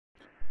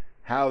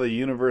how the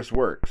universe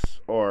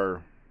works,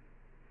 or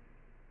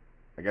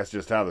I guess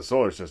just how the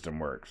solar system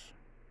works,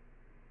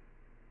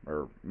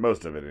 or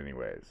most of it,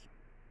 anyways.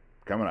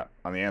 Coming up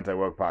on the Anti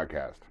Woke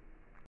Podcast.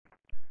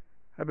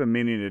 I've been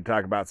meaning to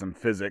talk about some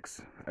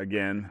physics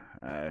again.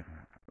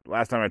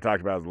 Last time I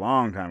talked about it was a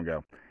long time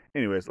ago.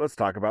 Anyways, let's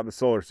talk about the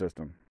solar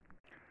system.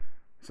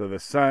 So the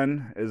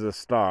sun is a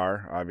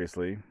star,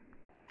 obviously,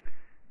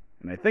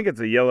 and I think it's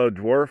a yellow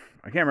dwarf.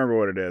 I can't remember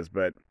what it is,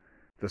 but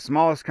the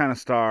smallest kind of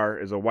star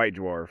is a white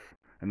dwarf,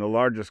 and the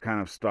largest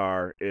kind of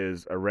star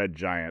is a red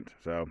giant.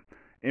 So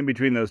in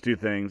between those two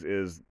things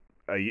is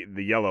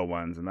the yellow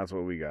ones, and that's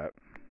what we got.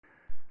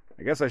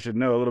 I guess I should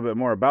know a little bit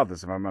more about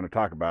this if I'm going to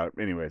talk about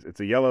it. Anyways, it's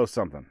a yellow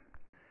something.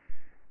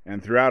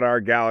 And throughout our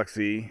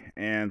galaxy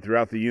and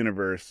throughout the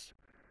universe,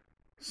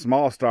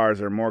 small stars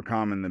are more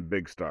common than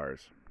big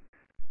stars.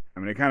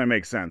 I mean, it kind of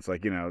makes sense.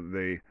 Like,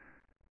 the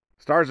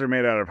stars are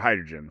made out of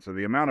hydrogen. So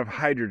the amount of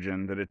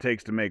hydrogen that it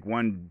takes to make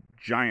one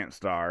giant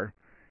star,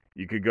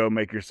 you could go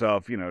make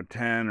yourself, 10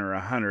 or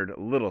 100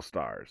 little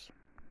stars.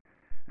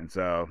 And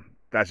so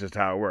that's just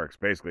how it works.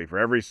 Basically, for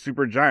every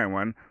super giant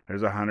one,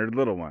 there's 100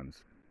 little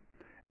ones.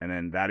 And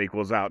then that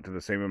equals out to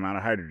the same amount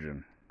of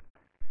hydrogen.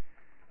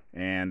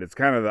 And it's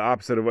kind of the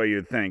opposite of what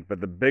you'd think,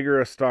 but the bigger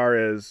a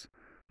star is,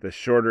 the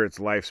shorter its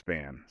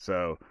lifespan.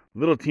 So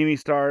little teeny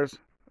stars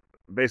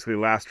basically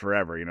last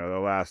forever.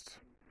 They'll last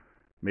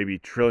maybe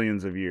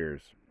trillions of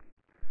years.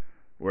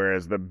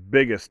 Whereas the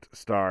biggest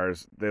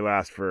stars, they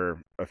last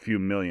for a few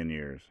million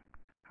years.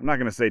 I'm not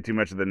going to say too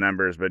much of the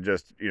numbers, but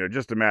just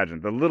imagine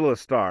the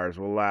littlest stars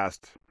will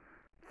last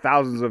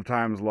thousands of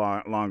times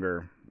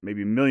longer,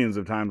 maybe millions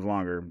of times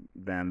longer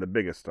than the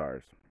biggest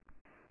stars.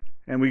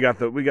 And we got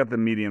the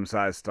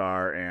medium-sized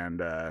star, and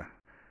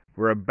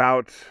we're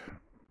about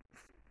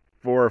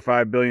 4 or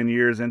 5 billion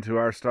years into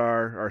our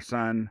star, our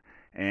sun,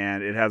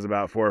 and it has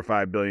about 4 or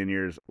 5 billion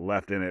years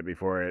left in it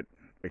before it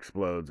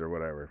explodes or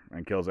whatever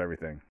and kills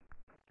everything.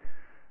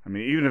 I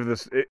mean, even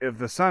if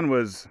the sun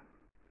was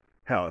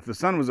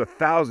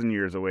 1,000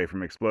 years away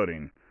from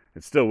exploding,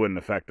 it still wouldn't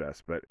affect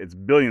us. But it's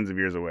billions of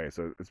years away,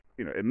 so it's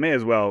it may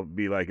as well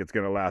be like it's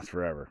going to last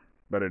forever,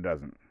 but it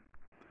doesn't.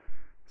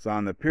 So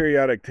on the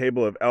periodic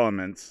table of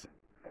elements,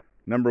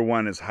 number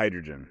 1 is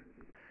hydrogen.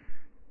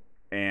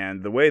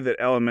 And the way that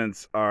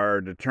elements are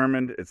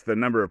determined, it's the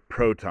number of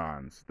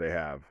protons they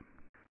have.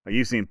 Like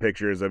you've seen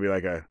pictures, there'll be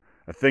like a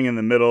thing in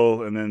the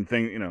middle, and then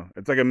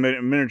it's like a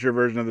miniature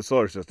version of the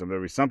solar system.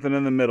 There'll be something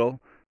in the middle,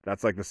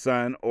 that's like the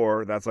sun,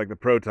 or that's like the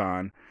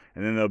proton,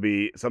 and then there'll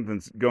be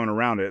something going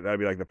around it, that'll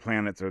be like the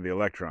planets or the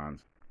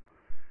electrons.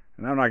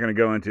 And I'm not going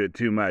to go into it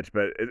too much,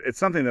 but it's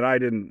something that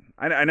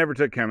I never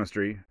took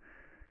chemistry.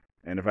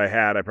 And if I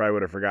had, I probably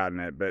would have forgotten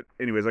it. But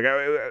anyways,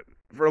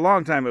 for a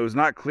long time, it was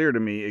not clear to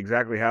me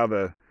exactly how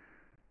the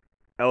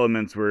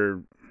elements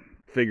were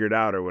figured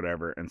out or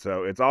whatever. And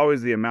so it's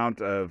always the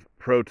amount of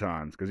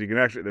protons, because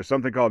there's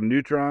something called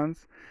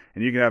neutrons,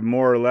 and you can have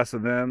more or less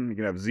of them. You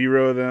can have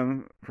 0 of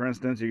them, for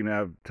instance. You can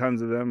have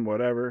tons of them,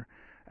 whatever.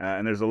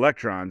 And there's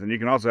electrons, and you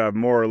can also have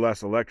more or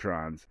less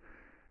electrons.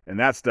 And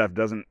that stuff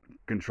doesn't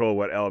control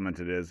what element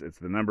it is. It's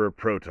the number of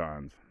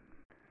protons.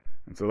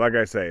 And so, like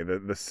I say,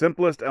 the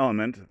simplest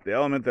element, the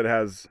element that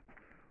has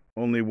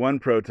only 1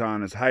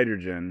 proton, is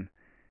hydrogen.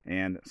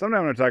 And someday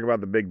I'm going to talk about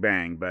the Big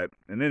Bang, but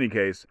in any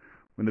case,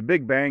 when the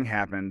Big Bang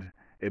happened,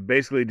 it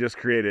basically just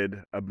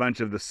created a bunch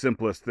of the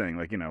simplest thing.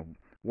 Like,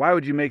 why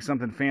would you make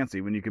something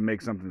fancy when you can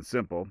make something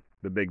simple?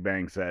 The Big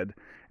Bang said.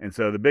 And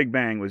so the Big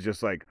Bang was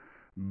just like,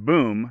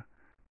 boom,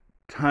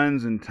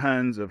 tons and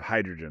tons of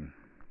hydrogen.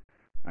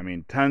 I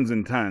mean, tons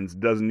and tons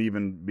doesn't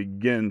even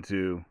begin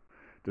to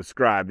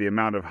describe the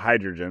amount of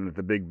hydrogen that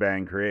the Big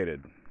Bang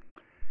created.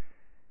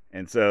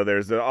 And so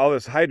there's all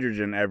this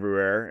hydrogen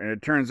everywhere, and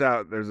it turns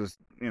out there's this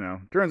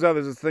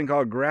thing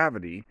called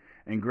gravity,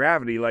 and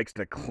gravity likes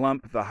to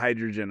clump the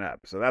hydrogen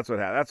up. So that's what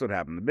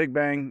happened. The Big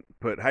Bang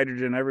put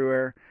hydrogen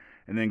everywhere,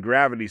 and then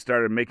gravity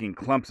started making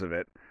clumps of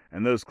it,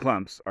 and those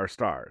clumps are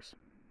stars.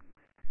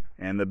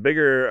 And the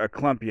bigger a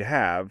clump you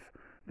have,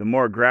 the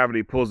more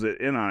gravity pulls it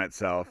in on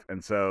itself,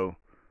 and so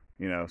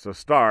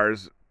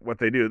stars, what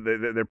they do,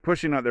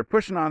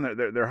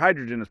 their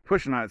hydrogen is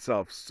pushing on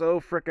itself so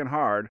frickin'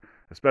 hard,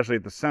 especially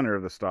at the center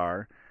of the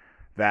star,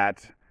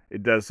 that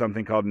it does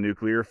something called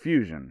nuclear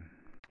fusion.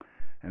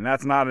 And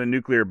that's not a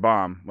nuclear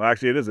bomb. Well,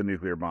 actually, it is a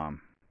nuclear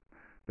bomb.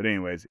 But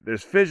anyways,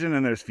 there's fission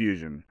and there's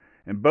fusion,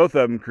 and both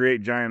of them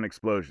create giant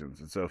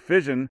explosions. And so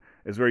fission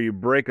is where you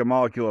break a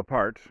molecule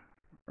apart,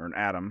 or an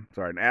atom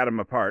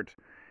apart,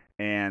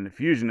 and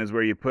fusion is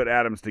where you put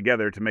atoms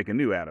together to make a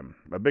new atom,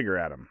 a bigger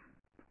atom.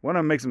 One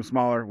of them makes them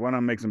smaller, one of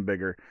them makes them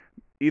bigger.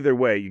 Either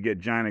way, you get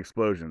giant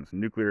explosions,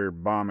 nuclear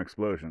bomb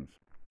explosions.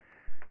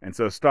 And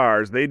so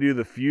stars, they do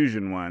the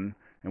fusion one,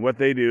 and what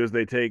they do is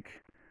they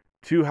take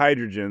 2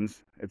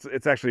 hydrogens.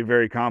 It's actually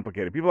very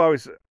complicated.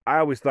 I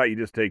always thought you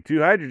just take 2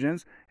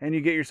 hydrogens and you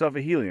get yourself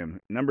a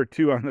helium. Number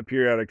 2 on the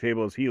periodic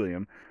table is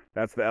helium.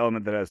 That's the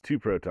element that has 2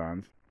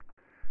 protons.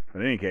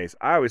 But in any case,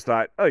 I always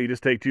thought, oh, you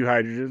just take 2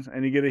 hydrogens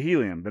and you get a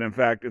helium. But in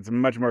fact, it's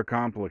much more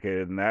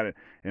complicated than that. It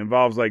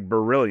involves like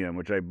beryllium,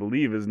 which I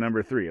believe is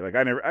number 3. Like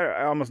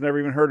I almost never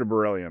even heard of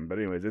beryllium. But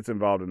anyways, it's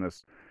involved in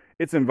this.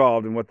 It's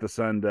involved in what the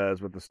sun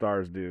does, what the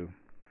stars do.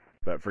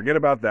 But forget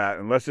about that,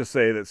 and let's just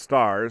say that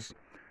stars,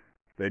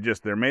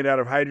 they're made out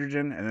of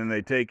hydrogen, and then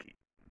they take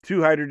 2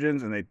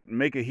 hydrogens and they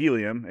make a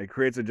helium. It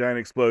creates a giant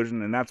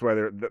explosion, and that's why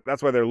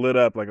they're lit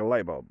up like a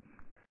light bulb.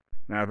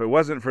 Now, if it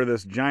wasn't for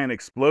this giant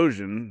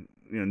explosion,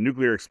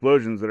 nuclear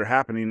explosions that are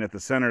happening at the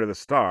center of the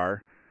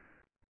star,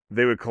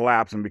 they would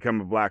collapse and become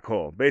a black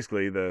hole.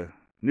 Basically, the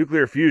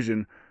nuclear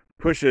fusion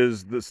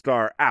pushes the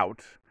star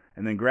out,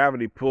 and then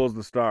gravity pulls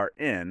the star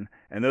in,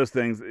 and those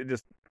things,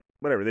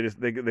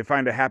 they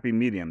find a happy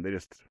medium. They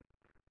just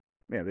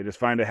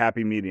find a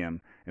happy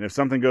medium. And if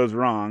something goes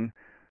wrong,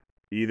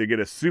 you either get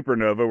a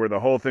supernova where the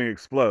whole thing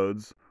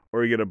explodes,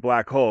 or you get a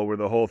black hole where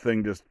the whole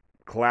thing just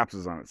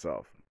collapses on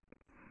itself.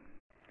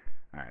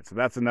 All right, so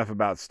that's enough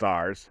about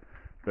stars.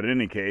 But in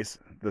any case,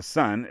 the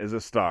sun is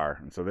a star.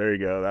 And so there you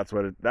go. That's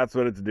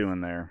what it's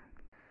doing there.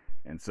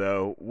 And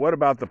so what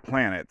about the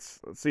planets?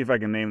 Let's see if I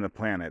can name the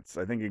planets.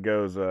 I think it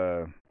goes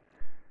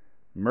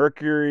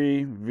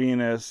Mercury,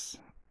 Venus,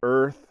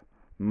 Earth,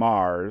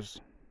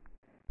 Mars.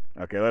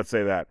 Okay, let's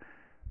say that.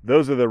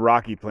 Those are the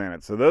rocky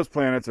planets. So those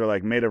planets are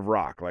like made of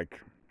rock,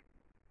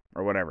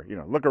 or whatever.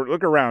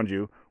 Look around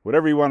you.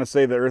 Whatever you want to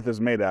say the Earth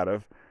is made out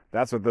of,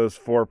 that's what those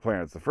 4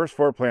 planets. The first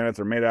 4 planets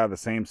are made out of the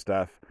same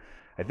stuff.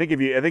 I think if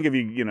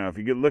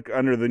you look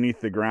underneath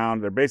the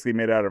ground, they're basically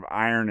made out of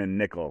iron and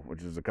nickel,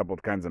 which is a couple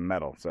of kinds of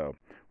metal. So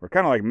we're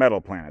kind of like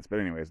metal planets. But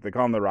anyways, they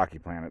call them the rocky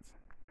planets.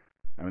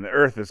 I mean, the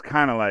Earth is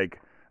kind of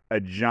like a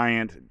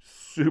giant,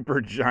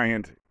 super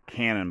giant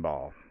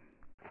cannonball.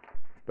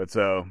 But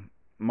so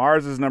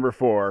Mars is number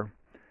 4,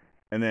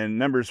 and then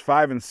numbers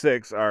 5 and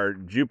 6 are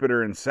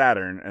Jupiter and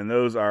Saturn, and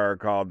those are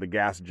called the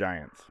gas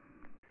giants.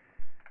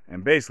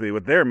 And basically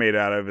what they're made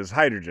out of is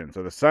hydrogen.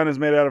 So the sun is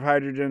made out of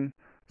hydrogen,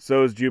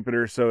 so is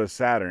Jupiter, so is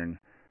Saturn.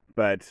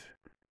 But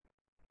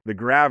the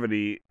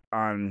gravity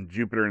on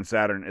Jupiter and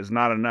Saturn is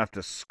not enough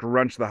to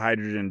scrunch the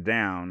hydrogen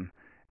down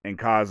and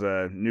cause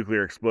a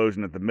nuclear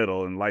explosion at the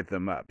middle and light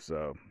them up.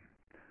 So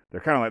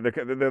they're kind of like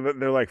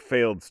they're like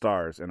failed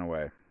stars in a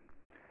way.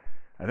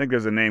 I think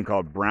there's a name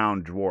called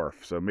brown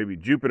dwarf. So maybe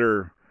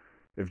Jupiter,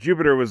 if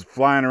Jupiter was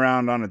flying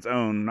around on its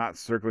own, not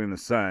circling the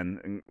sun,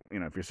 and,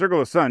 if you circle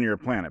the sun, you're a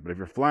planet. But if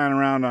you're flying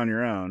around on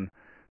your own,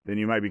 then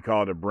you might be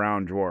called a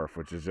brown dwarf,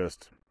 which is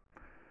just,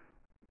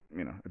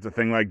 it's a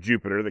thing like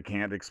Jupiter that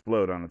can't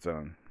explode on its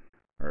own.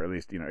 Or at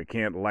least, it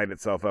can't light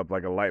itself up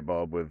like a light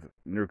bulb with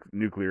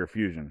nuclear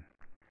fusion.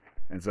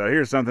 And so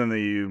here's something that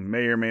you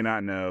may or may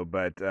not know,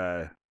 but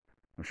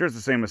I'm sure it's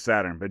the same with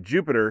Saturn. But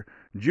Jupiter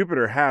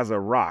has a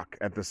rock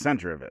at the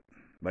center of it.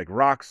 Like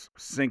rocks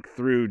sink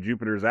through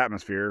Jupiter's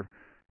atmosphere.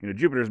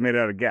 Jupiter's made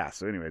out of gas.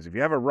 So anyways, if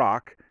you have a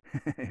rock,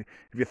 if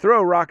you throw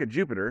a rock at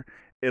Jupiter,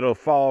 it'll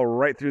fall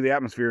right through the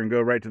atmosphere and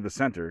go right to the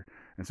center.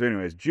 And so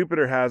anyways,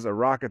 Jupiter has a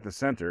rock at the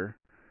center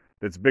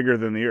that's bigger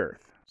than the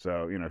Earth.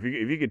 So, if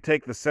you could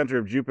take the center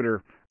of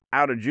Jupiter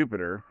out of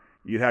Jupiter,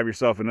 you'd have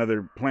yourself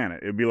another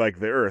planet. It'd be like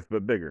the Earth,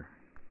 but bigger.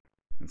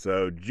 And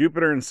so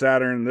Jupiter and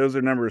Saturn, those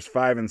are numbers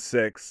 5 and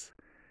 6.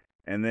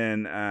 And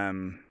then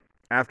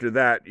after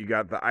that, you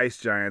got the ice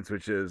giants,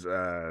 which is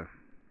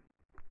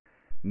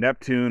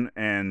Neptune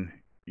and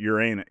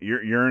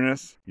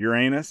Uranus.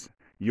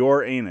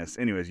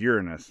 Anyways,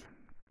 Uranus.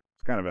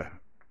 It's kind of a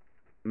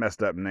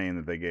messed up name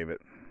that they gave it.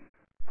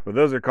 But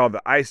those are called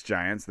the ice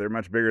giants. They're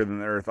much bigger than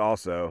the Earth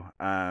also.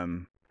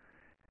 And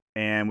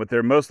what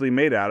they're mostly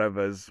made out of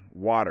is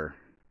water,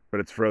 but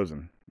it's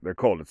frozen. They're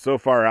cold. It's so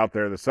far out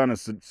there. The sun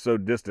is so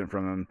distant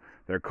from them.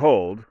 They're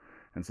cold.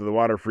 And so the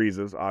water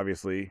freezes,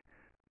 obviously.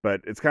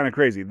 But it's kind of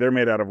crazy. They're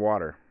made out of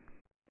water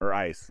or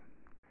ice.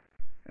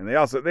 And they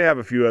have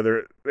a few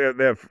other,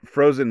 they have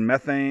frozen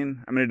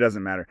methane. I mean, it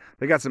doesn't matter.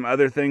 They got some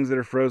other things that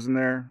are frozen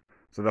there.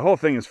 So the whole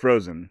thing is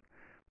frozen.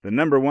 The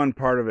number 1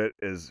 part of it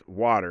is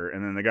water.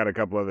 And then they got a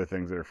couple other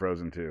things that are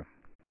frozen too.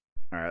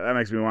 All right, that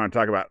makes me want to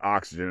talk about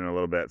oxygen in a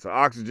little bit. So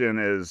oxygen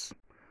is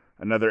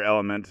another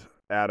element,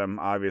 atom,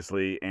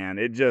 obviously. And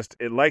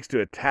it likes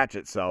to attach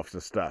itself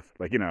to stuff.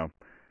 Like,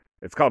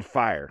 it's called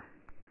fire.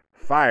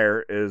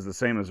 Fire is the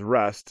same as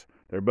rust.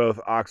 They're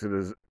both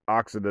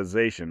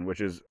oxidization,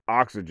 which is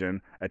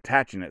oxygen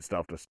attaching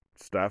itself to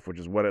stuff, which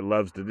is what it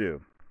loves to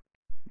do.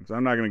 So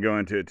I'm not going to go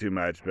into it too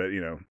much, but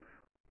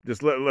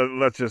just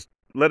let's just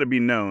let it be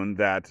known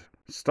that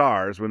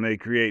stars, when they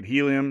create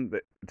helium, they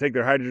take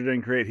their hydrogen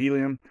and create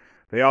helium,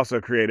 they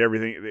also create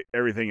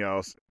everything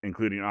else,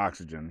 including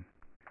oxygen.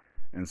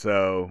 And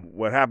so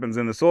what happens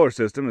in the solar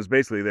system is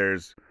basically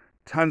there's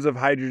tons of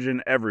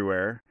hydrogen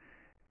everywhere,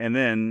 and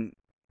then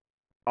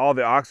all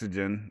the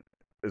oxygen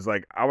is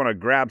like, I want to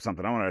grab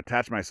something. I want to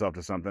attach myself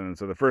to something. And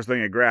so the first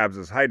thing it grabs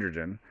is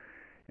hydrogen,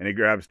 and it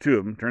grabs 2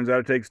 of them. Turns out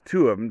it takes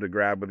 2 of them to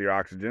grab with your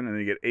oxygen, and then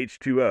you get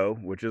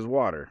H2O, which is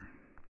water.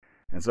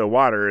 And so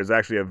water is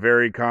actually a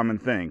very common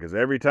thing, because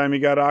every time you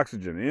got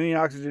oxygen, any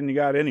oxygen you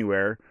got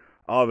anywhere,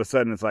 all of a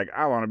sudden it's like,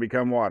 I want to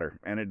become water.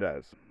 And it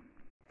does.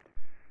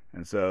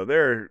 And so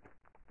they're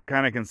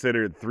kind of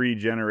considered 3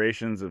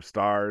 generations of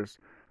stars.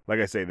 Like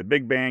I say, the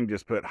Big Bang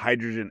just put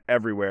hydrogen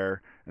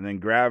everywhere, and then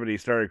gravity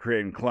started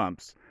creating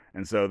clumps.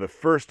 And so the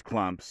first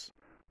clumps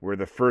were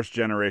the first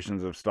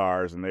generations of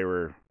stars, and they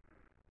were.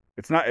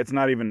 It's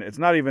not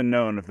even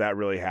known if that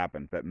really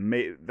happened, but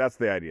that's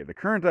the idea. The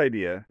current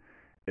idea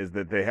is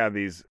that they have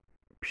these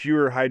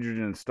pure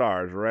hydrogen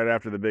stars right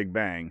after the Big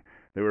Bang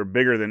that were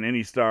bigger than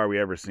any star we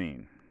ever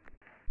seen.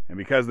 And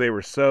because they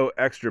were so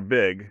extra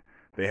big,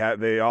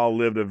 they all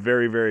lived a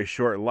very, very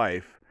short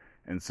life.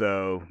 And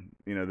so,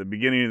 the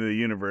beginning of the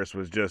universe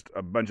was just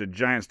a bunch of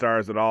giant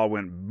stars that all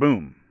went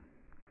boom.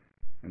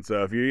 And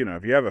so if you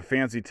have a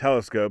fancy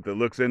telescope that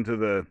looks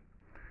into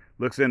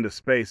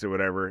space or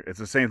whatever, it's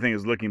the same thing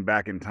as looking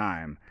back in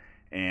time.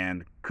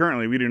 And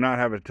currently we do not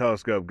have a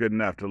telescope good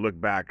enough to look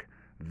back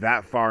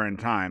that far in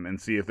time and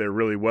see if there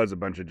really was a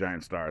bunch of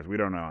giant stars. We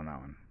don't know on that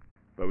one.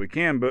 But we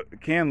can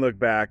look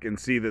back and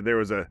see that there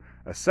was a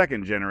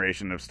second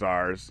generation of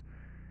stars.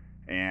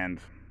 And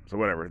so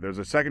whatever, there's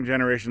a second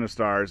generation of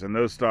stars, and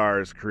those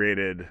stars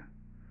created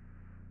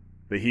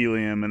the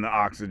helium and the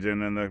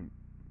oxygen and the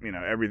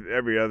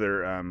every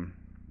other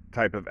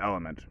type of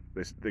element.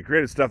 They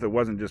created stuff that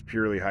wasn't just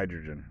purely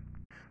hydrogen.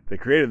 They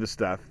created the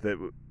stuff that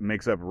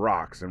makes up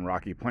rocks and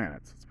rocky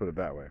planets. Let's put it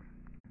that way.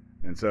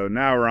 And so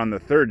now we're on the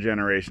third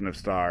generation of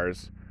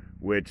stars,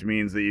 which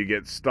means that you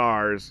get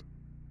stars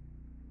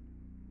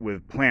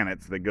with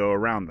planets that go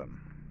around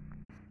them.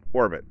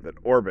 Orbit's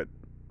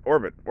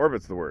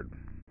the word.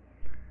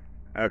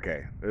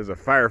 Okay, there's a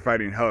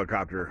firefighting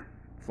helicopter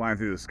flying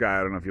through the sky.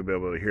 I don't know if you'll be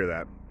able to hear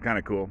that. Kind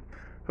of cool.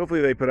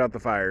 Hopefully they put out the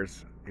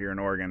fires here in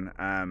Oregon.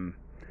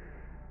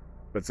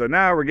 But so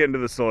now we're getting to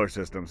the solar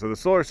system. So the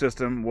solar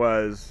system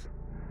was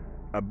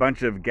a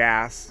bunch of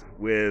gas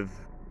with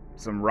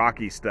some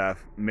rocky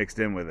stuff mixed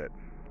in with it,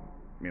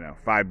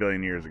 5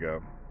 billion years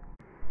ago.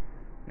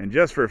 And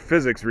just for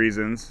physics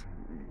reasons,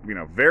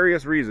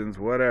 various reasons,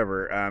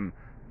 whatever,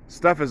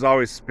 stuff is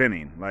always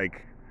spinning.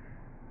 Like,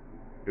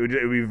 it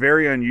would be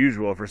very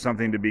unusual for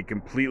something to be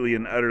completely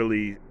and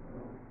utterly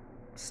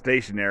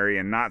stationary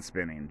and not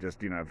spinning.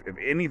 Just, if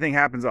anything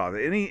happens off,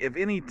 if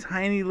any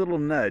tiny little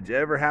nudge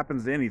ever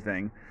happens to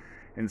anything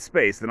in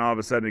space, then all of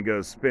a sudden it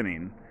goes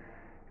spinning.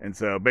 And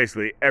so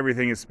basically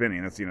everything is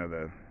spinning. That's,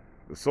 the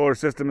solar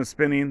system is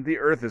spinning, the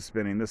Earth is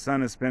spinning, the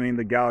sun is spinning,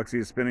 the galaxy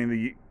is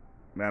spinning,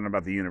 I don't know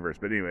about the universe,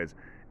 but anyways,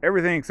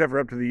 everything except for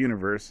up to the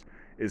universe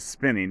is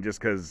spinning, just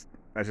because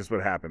that's just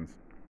what happens.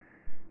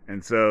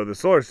 And so the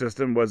solar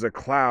system was a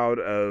cloud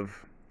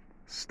of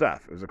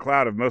stuff. It was a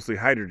cloud of mostly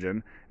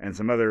hydrogen and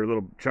some other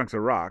little chunks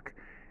of rock,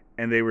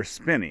 and they were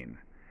spinning.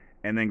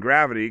 And then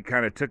gravity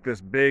kind of took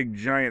this big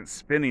giant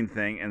spinning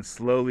thing and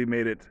slowly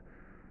made it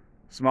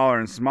smaller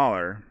and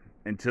smaller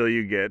until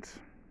you get,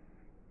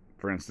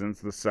 for instance,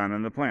 the sun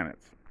and the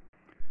planets.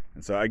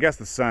 And so I guess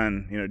the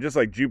sun, just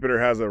like Jupiter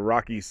has a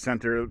rocky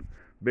center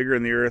bigger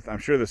than the Earth, I'm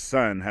sure the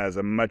sun has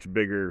a much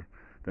bigger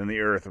than the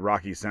Earth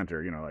rocky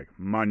center, like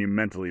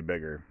monumentally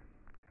bigger.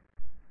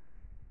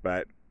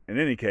 But in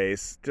any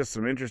case, just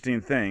some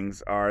interesting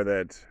things are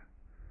that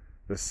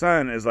the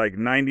sun is like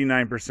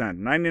 99%.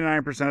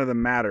 99% of the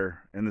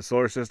matter in the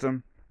solar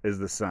system is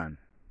the sun.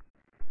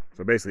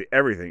 So basically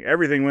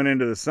everything went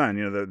into the sun.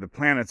 The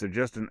planets are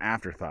just an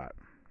afterthought.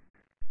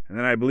 And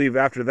then I believe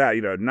after that,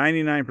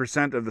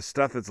 99% of the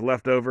stuff that's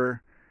left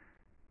over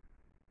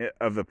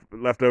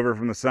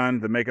from the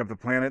sun to make up the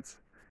planets,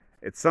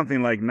 it's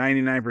something like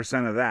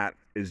 99% of that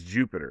is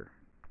Jupiter.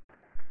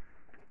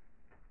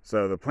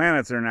 So the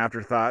planets are an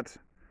afterthought.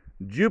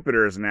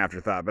 Jupiter is an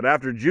afterthought. But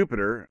after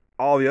Jupiter,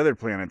 all the other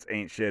planets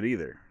ain't shit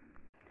either.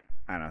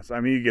 I don't know. So,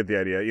 you get the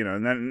idea.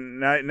 And then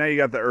now you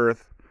got the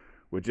Earth,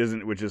 which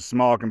is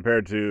small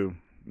compared to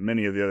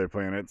many of the other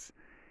planets.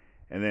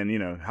 And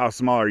then, how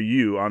small are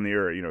you on the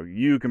Earth?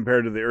 You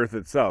compared to the Earth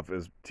itself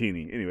is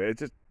teeny. Anyway,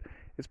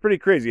 it's pretty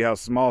crazy how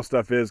small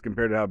stuff is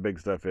compared to how big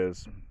stuff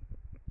is.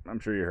 I'm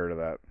sure you heard of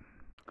that.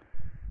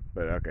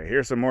 But okay,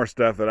 here's some more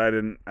stuff that I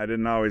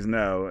didn't always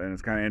know, and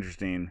it's kind of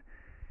interesting,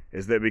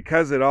 is that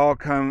because it all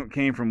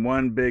came from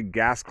one big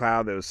gas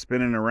cloud that was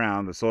spinning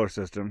around the solar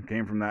system,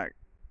 came from that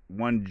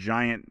one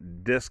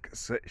giant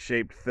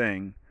disc-shaped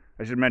thing.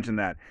 I should mention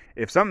that.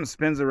 If something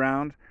spins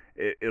around,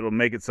 it'll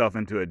make itself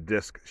into a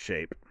disc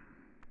shape,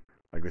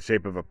 like the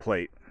shape of a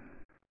plate.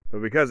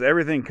 But because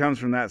everything comes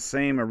from that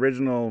same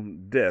original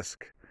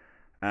disc,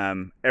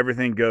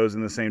 everything goes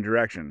in the same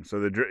direction. So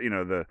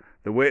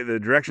the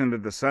direction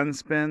that the sun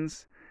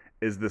spins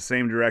is the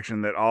same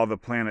direction that all the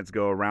planets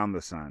go around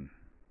the sun.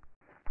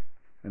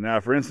 And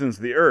now, for instance,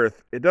 the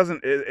Earth,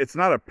 it's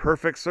not a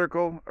perfect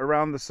circle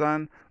around the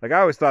sun. Like, I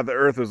always thought the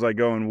Earth was like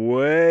going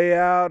way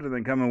out and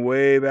then coming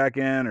way back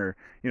in, or,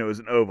 it was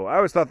an oval. I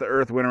always thought the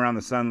Earth went around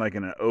the sun like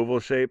in an oval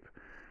shape.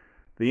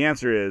 The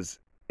answer is,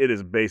 it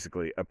is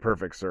basically a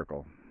perfect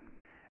circle.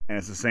 And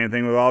it's the same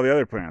thing with all the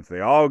other planets.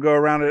 They all go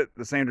around it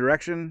the same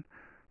direction,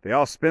 they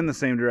all spin the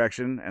same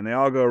direction, and they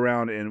all go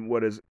around in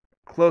what is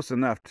close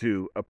enough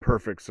to a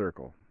perfect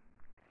circle.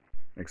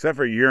 Except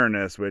for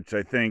Uranus, which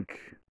I think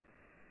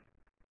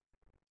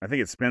I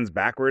think it spins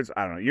backwards.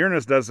 I don't know.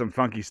 Uranus does some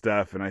funky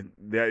stuff, and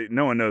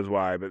no one knows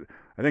why, but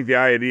I think the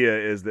idea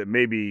is that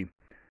maybe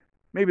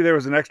there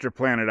was an extra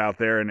planet out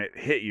there and it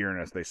hit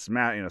Uranus. They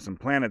some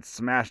planets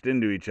smashed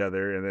into each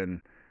other, and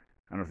then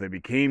I don't know if they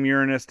became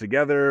Uranus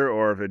together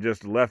or if it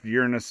just left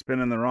Uranus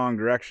spinning the wrong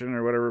direction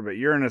or whatever, but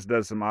Uranus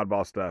does some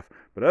oddball stuff.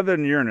 But other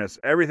than Uranus,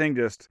 everything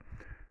just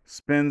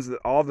spins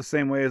all the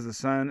same way as the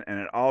sun, and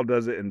it all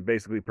does it in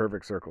basically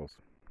perfect circles.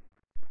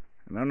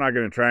 And I'm not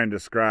going to try and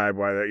describe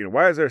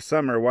why is there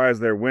summer, why is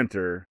there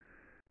winter?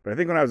 But I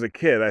think when I was a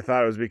kid, I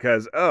thought it was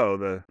because,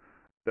 the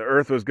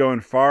Earth was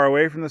going far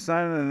away from the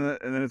sun,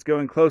 and then it's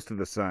going close to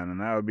the sun, and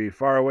that would be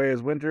far away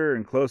as winter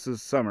and close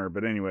as summer.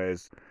 But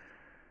anyways,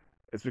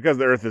 it's because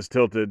the Earth is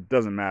tilted.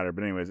 Doesn't matter.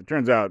 But anyways, it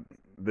turns out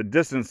the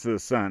distance to the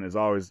sun is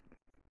always,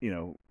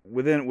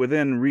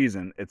 within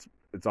reason. It's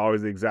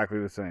always exactly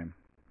the same.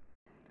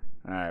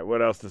 All right,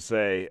 what else to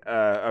say?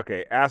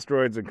 Okay,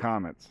 asteroids and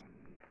comets.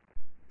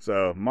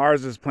 So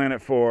Mars is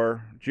planet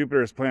 4,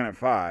 Jupiter is planet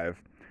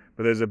 5,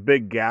 but there's a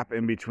big gap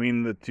in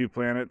between the two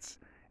planets,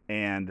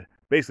 and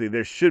basically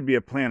there should be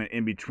a planet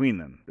in between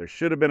them. There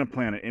should have been a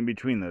planet in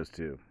between those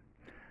two,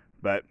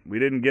 but we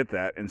didn't get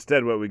that.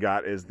 Instead, what we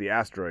got is the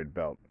asteroid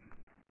belt.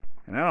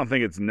 And I don't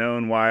think it's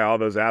known why all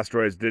those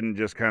asteroids didn't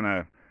just kind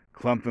of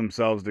clump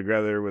themselves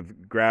together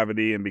with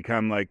gravity and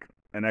become like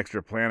an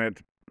extra planet.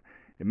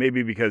 It may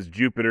be because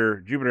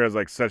Jupiter has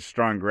like such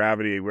strong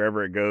gravity,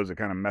 wherever it goes, it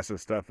kind of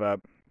messes stuff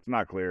up. It's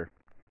not clear.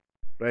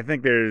 But I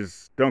think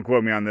don't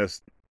quote me on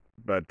this,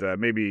 but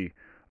maybe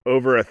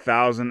over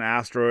 1,000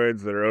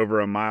 asteroids that are over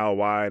a mile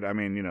wide. I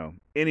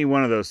mean, any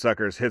one of those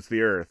suckers hits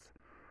the Earth,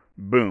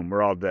 boom,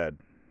 we're all dead.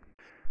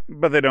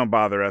 But they don't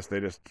bother us. They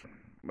just,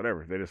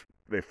 whatever,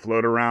 they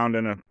float around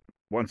in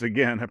once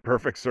again, a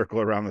perfect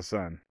circle around the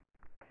sun.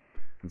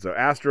 And so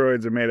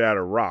asteroids are made out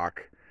of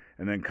rock,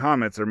 and then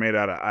comets are made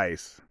out of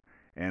ice.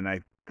 And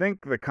I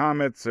think the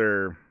comets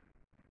they're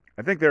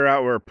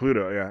out where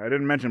Pluto, I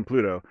didn't mention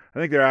Pluto. I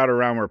think they're out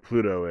around where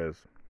Pluto is.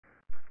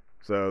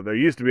 So there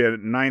used to be a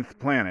 9th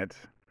planet,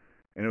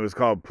 and it was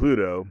called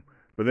Pluto,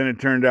 but then it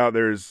turned out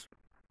there's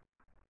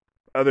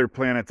other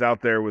planets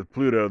out there with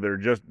Pluto that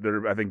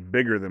are I think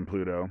bigger than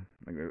Pluto.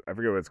 I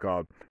forget what it's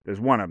called. There's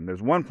one of them.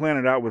 There's one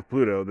planet out with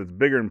Pluto that's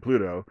bigger than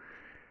Pluto,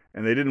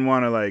 and they didn't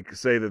want to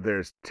say that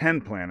there's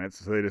 10 planets,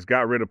 so they just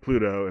got rid of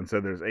Pluto and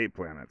said there's 8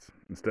 planets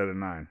instead of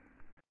 9.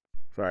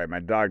 Sorry, my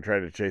dog tried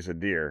to chase a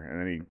deer, and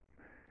then he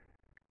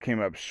came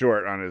up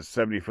short on his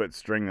 70-foot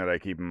string that I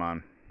keep him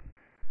on.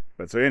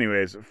 But so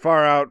anyways,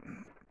 far out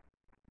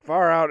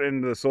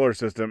into the solar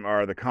system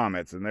are the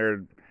comets, and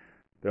they're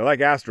like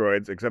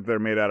asteroids, except they're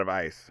made out of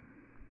ice.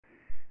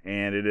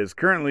 And it is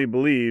currently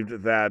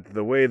believed that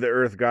the way the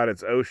Earth got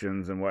its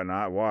oceans and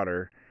whatnot,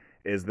 water,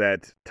 is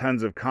that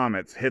tons of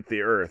comets hit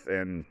the Earth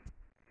and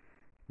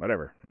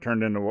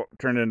turned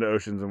into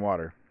oceans and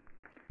water.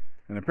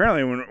 And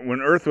apparently when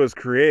Earth was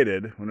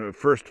created, when it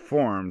first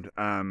formed,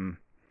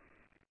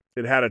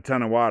 it had a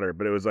ton of water,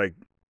 but it was like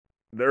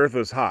the Earth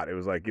was hot. It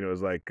was like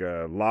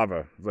lava.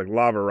 It was like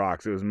lava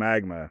rocks. It was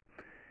magma.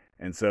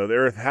 And so the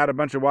Earth had a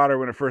bunch of water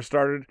when it first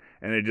started,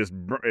 and it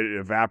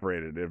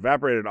evaporated. It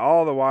evaporated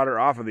all the water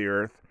off of the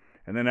Earth,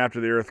 and then after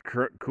the Earth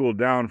cooled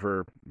down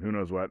for who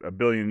knows what, 1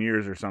 billion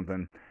years or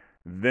something,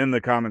 then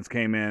the comets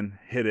came in,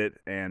 hit it,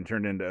 and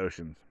turned into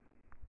oceans.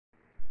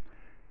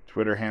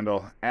 Twitter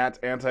handle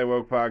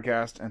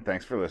 @AntiWokePodcast, and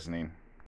thanks for listening.